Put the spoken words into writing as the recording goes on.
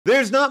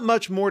There's not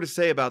much more to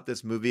say about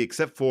this movie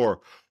except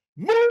for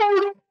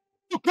Mortal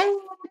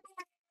Kombat.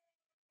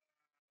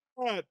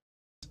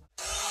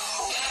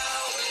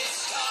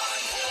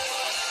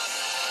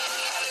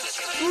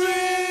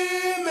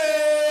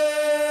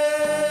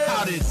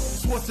 How did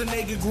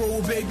Schwarzenegger grow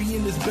a baby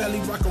in his belly?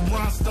 Rock a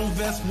rhinestone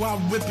vest while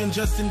ripping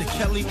Justin to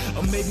Kelly.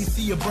 Or maybe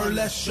see a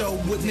burlesque show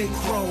with Nick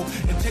Crow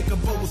and take a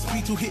boat with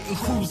speed to hitting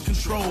cruise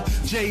control.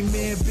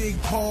 J-Man,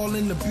 Big Paul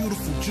in the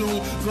beautiful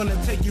June. Gonna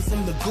take you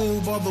from the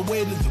goob all the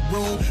way to the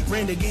room.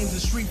 Ran the games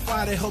of Street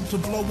Fighter, helped to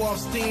blow off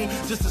steam.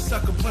 Just a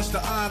sucker punch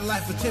the odd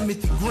life of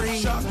Timothy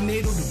Green.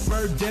 Sharknado, the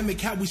birdemic,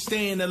 how we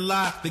staying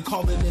alive. They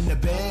call it in the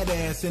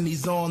badass and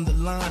he's on the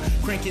line.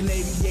 Cranking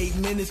 88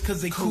 minutes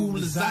cause they cool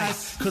as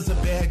ice. Cause a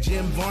bad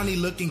Jim Varney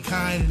looking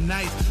kinda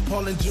nice.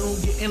 Paul and June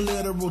getting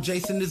literal,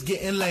 Jason is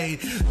getting laid.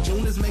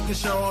 June is making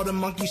sure all the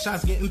monkey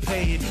shots getting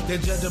paid. They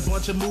judge a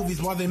bunch of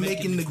movies while they're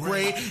making the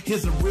grade.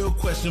 Here's a real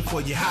question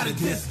for you, how did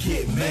this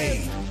get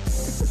made?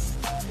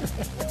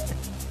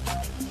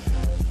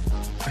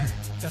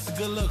 That's a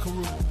good look,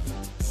 Haru.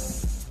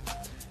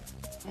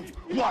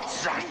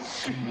 What's that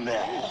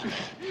smell?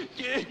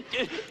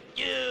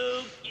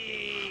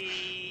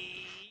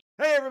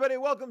 Hey everybody,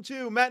 welcome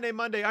to Matinee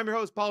Monday. I'm your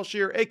host, Paul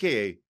Scheer,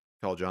 aka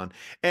Call John,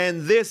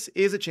 and this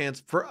is a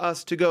chance for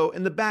us to go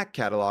in the back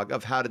catalog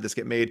of How Did This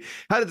Get Made?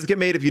 How Did This Get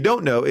Made, if you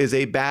don't know, is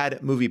a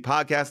bad movie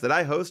podcast that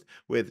I host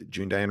with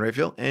June Diane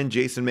Raphael and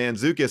Jason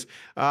Mantzoukas.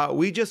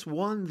 We just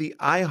won the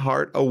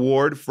iHeart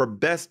Award for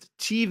Best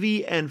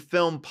TV and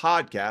Film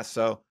Podcast,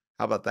 so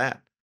how about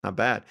that? Not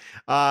bad.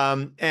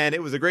 And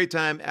it was a great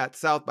time at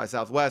South by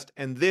Southwest,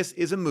 and this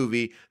is a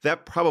movie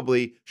that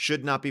probably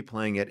should not be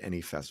playing at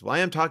any festival. I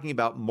am talking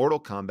about Mortal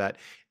Kombat,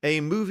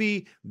 a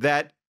movie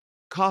that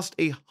cost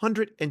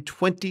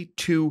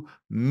 $122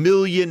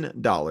 million.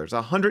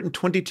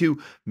 $122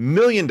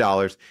 million.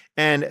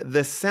 And the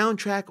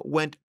soundtrack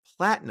went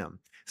platinum.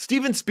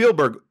 Steven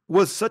Spielberg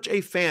was such a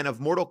fan of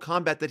Mortal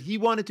Kombat that he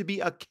wanted to be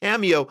a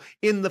cameo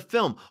in the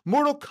film.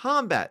 Mortal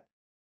Kombat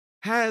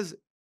has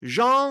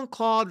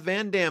Jean-Claude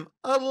Van Damme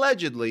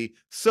allegedly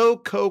so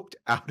coked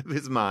out of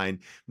his mind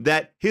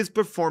that his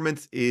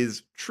performance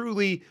is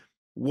truly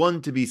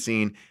one to be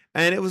seen.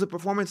 And it was a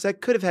performance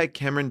that could have had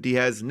Cameron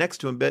Diaz next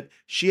to him, but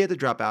she had to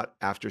drop out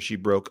after she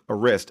broke a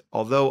wrist.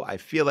 Although I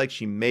feel like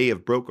she may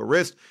have broke a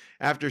wrist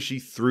after she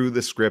threw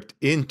the script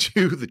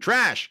into the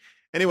trash.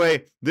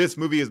 Anyway, this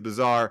movie is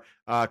bizarre.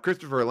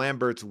 Christopher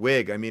Lambert's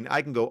wig. I mean,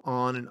 I can go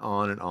on and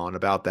on and on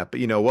about that.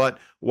 But you know what?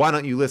 Why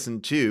don't you listen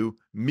to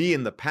me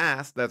in the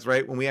past? That's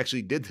right. When we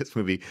actually did this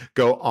movie,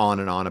 go on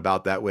and on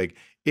about that wig.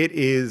 It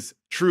is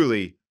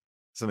truly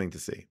something to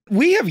see.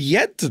 We have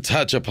yet to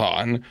touch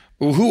upon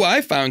who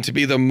I found to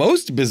be the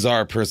most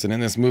bizarre person in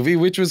this movie,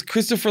 which was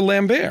Christopher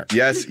Lambert.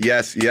 Yes.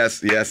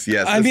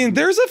 I mean,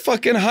 there's a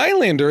fucking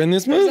Highlander in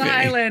this movie. There's a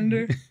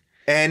Highlander.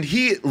 And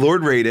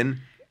Lord Raiden.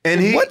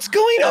 And what's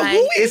going on?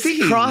 Who is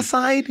he?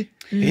 Cross-eyed?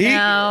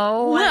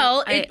 No.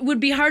 Well, it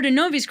would be hard to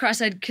know if he's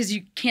cross-eyed because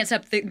you can't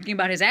stop thinking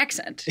about his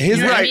accent. His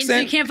you know accent? So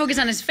you can't focus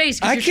on his face.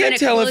 I can't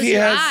tell if he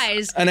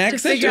has an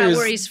accent or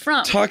where he's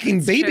from. Talking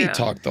That's baby true.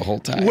 talk the whole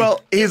time.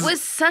 Well, it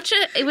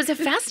was a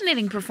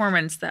fascinating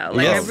performance though.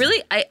 Like Yes.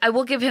 I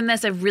will give him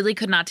this. I really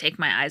could not take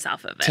my eyes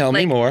off of it. Tell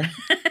me more.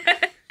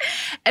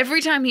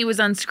 Every time he was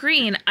on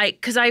screen,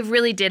 because I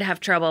really did have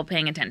trouble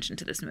paying attention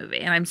to this movie,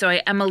 and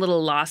I'm a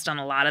little lost on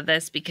a lot of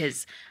this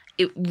because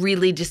it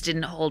really just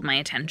didn't hold my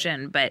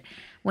attention. But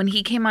when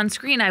he came on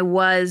screen, I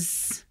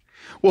was.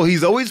 Well,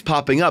 he's always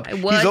popping up.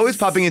 He's always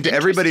popping into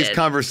everybody's interested.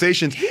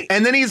 conversations.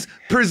 And then he's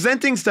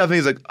presenting stuff and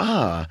he's like,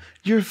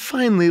 you're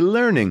finally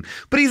learning.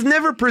 But he's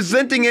never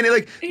presenting any,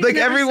 like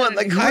everyone,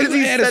 like, who is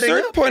he At a setting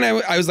certain up? point,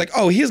 I was like,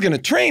 oh, he's going to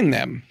train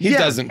them. He Yeah.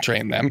 doesn't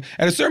train them.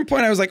 At a certain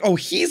point, I was like, oh,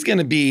 he's going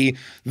to be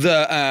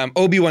the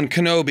Obi-Wan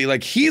Kenobi.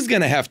 Like, he's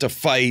going to have to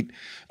fight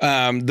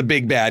the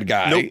big bad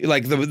guy. Nope.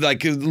 Like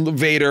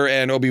Vader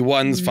and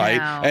Obi-Wan's fight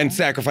and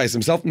sacrifice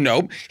himself.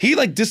 Nope. He,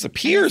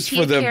 disappears Is he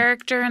for a the...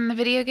 character in the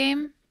video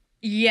game?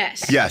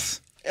 Yes. Yes.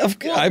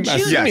 I'm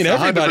assuming Yes,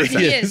 everybody 100%.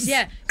 He is,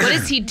 yeah. What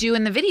does he do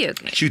in the video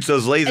game? Shoots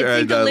those I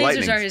think the lasers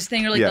lightnings. are his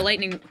thing, or Yeah. the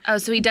lightning. Oh,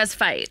 so he does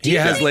fight. He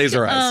has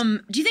laser eyes.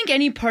 Do you think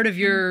any part of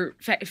your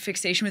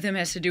fixation with him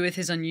has to do with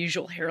his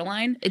unusual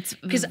hairline? It's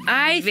because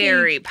I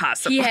very think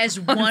possible. he has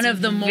one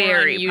of the more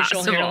very unusual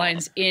possible.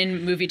 hairlines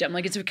in moviedom.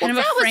 Like it's a kind of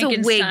a that was a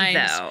wig,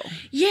 Frankenstein's. though.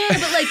 Yeah,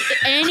 but like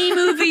any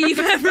movie you've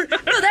ever. No,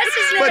 that's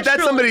his natural. But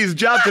that's somebody's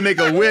job to make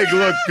a wig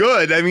look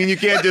good. I mean, you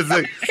can't just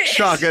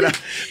chalk it up.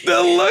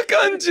 The look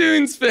on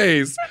June's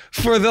face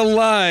for the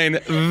line,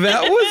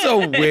 that was a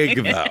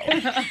wig,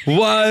 though,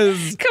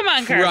 was Come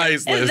on, Carmen.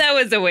 priceless. That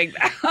was a wig.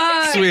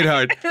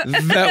 Sweetheart,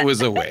 that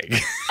was a wig.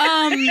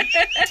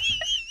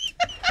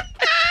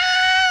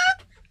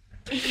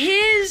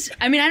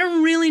 I mean, I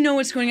don't really know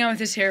what's going on with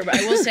his hair, but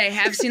I will say I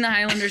have seen the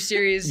Highlander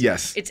series.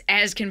 Yes. It's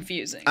as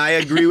confusing. I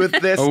agree with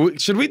this. Oh,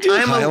 should we do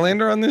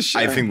Highlander on this show?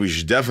 I think we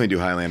should definitely do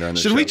Highlander on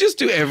this show. Should we just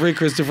do every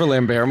Christopher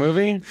Lambert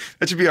movie?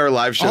 That should be our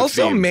live show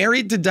Also theme.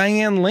 married to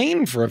Diane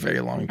Lane for a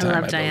very long time. I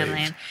love Diane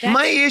believe. Lane.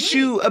 My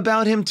issue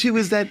about him, too,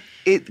 is that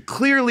it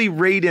clearly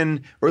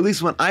Raiden, or at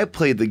least when I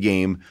played the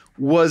game,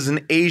 was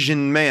an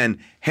Asian man,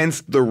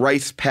 hence the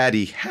rice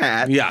paddy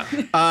hat. Yeah.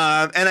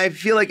 And I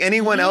feel like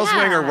anyone else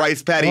wearing a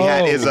rice paddy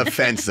hat is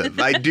offensive.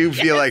 I do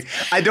feel like,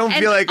 I don't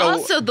feel like.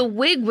 Also, the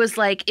wig was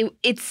like,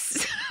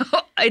 it's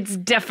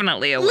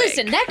definitely a wig.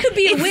 Listen, that could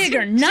be a wig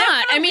or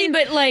not. I mean,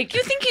 but like.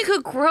 You think you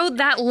could grow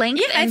that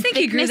length I and think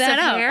you grew thickness that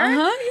of out. hair?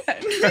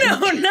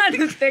 No, not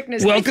the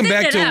thickness. Welcome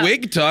back to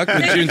Wig Talk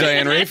with June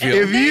Diane Raphael.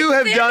 If you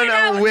have done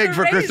out a with wig the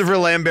for razor. Christopher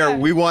Lambert,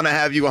 we want to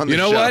have you on the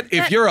show. You know what?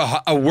 If you're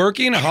a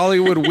working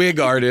Hollywood wig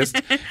artist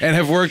and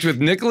have worked with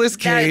Nicolas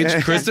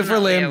Cage, Christopher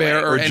definitely a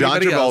Lambert, wig. or Or John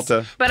anybody else,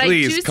 Travolta. But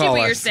please I do see call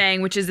what you're us.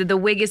 saying, which is that the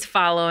wig is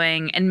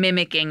following and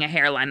mimicking a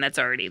hairline that's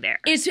already there.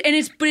 It's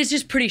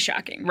just pretty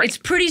shocking. Right. It's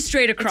pretty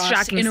straight across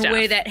shocking in a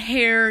way stuff. that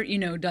hair,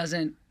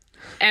 doesn't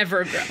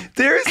ever grow.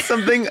 There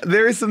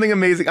is something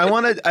amazing. I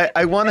want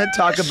to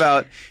talk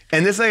about,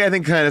 and this I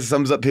think kind of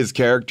sums up his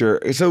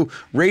character. So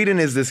Raiden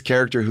is this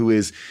character who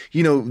is,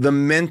 the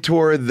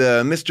mentor,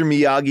 the Mr.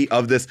 Miyagi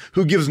of this,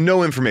 who gives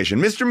no information.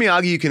 Mr.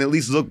 Miyagi, you can at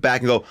least look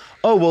back and go,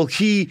 oh, well,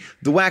 the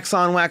wax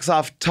on, wax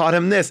off taught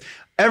him this.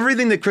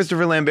 Everything that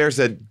Christopher Lambert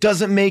said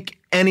doesn't make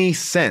any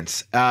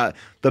sense.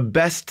 The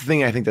best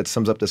thing I think that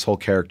sums up this whole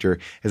character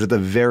is at the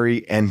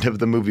very end of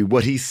the movie,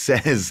 what he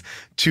says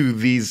to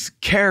these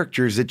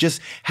characters that just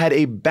had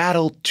a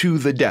battle to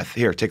the death.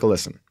 Here, take a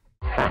listen.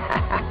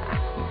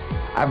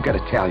 I've got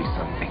to tell you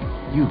something.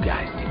 You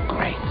guys did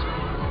great.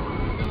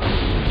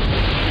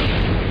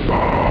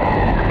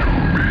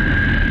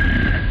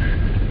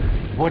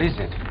 What is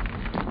it?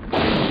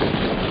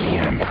 The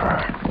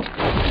Emperor.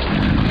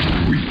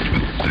 We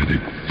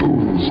pathetic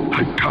fools.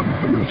 I come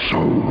for your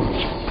souls.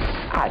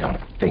 I don't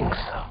think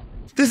so.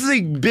 This is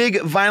a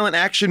big, violent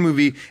action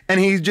movie, and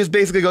he just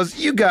basically goes,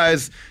 "You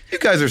guys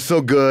are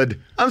so good.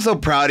 I'm so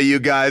proud of you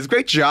guys.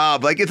 Great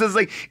job." Like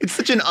it's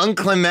such an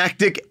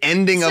unclimactic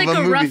ending It's of like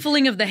a a movie.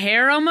 ruffling of the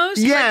hair almost.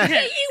 Yeah. Like,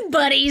 hey, you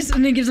buddies.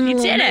 And then gives them a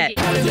little did nugget.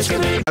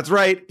 it. That's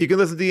right. You can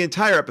listen to the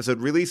entire episode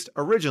released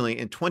originally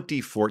in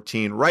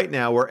 2014 right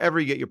now, wherever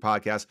you get your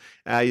podcasts.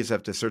 You just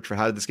have to search for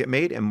How Did This Get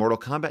Made and Mortal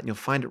Kombat, and you'll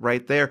find it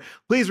right there.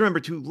 Please remember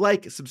to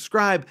like,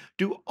 subscribe,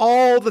 do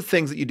all the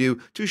things that you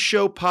do to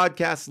show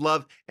podcasts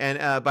love. And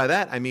by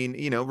that, I mean,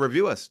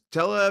 review us.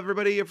 Tell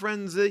everybody, your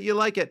friends, that you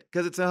like it,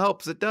 because it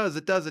helps. It does.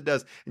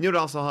 And it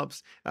also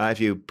helps if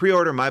you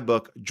pre-order my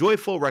book,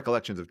 Joyful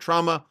Recollections of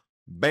Trauma.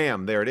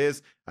 Bam, there it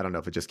is. I don't know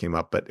if it just came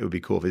up, but it would be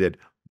cool if it did.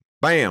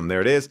 Bam,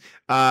 there it is.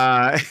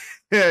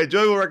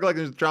 Joyful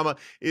Recollections of Trauma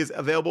is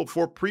available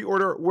for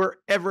pre-order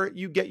wherever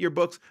you get your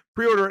books.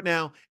 Pre-order it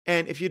now,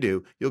 and if you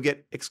do, you'll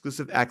get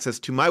exclusive access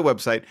to my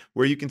website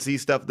where you can see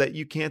stuff that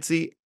you can't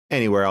see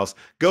anywhere else.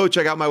 Go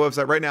check out my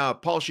website right now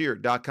at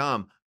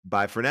paulscheer.com.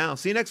 Bye for now.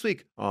 See you next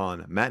week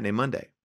on Matinee Monday.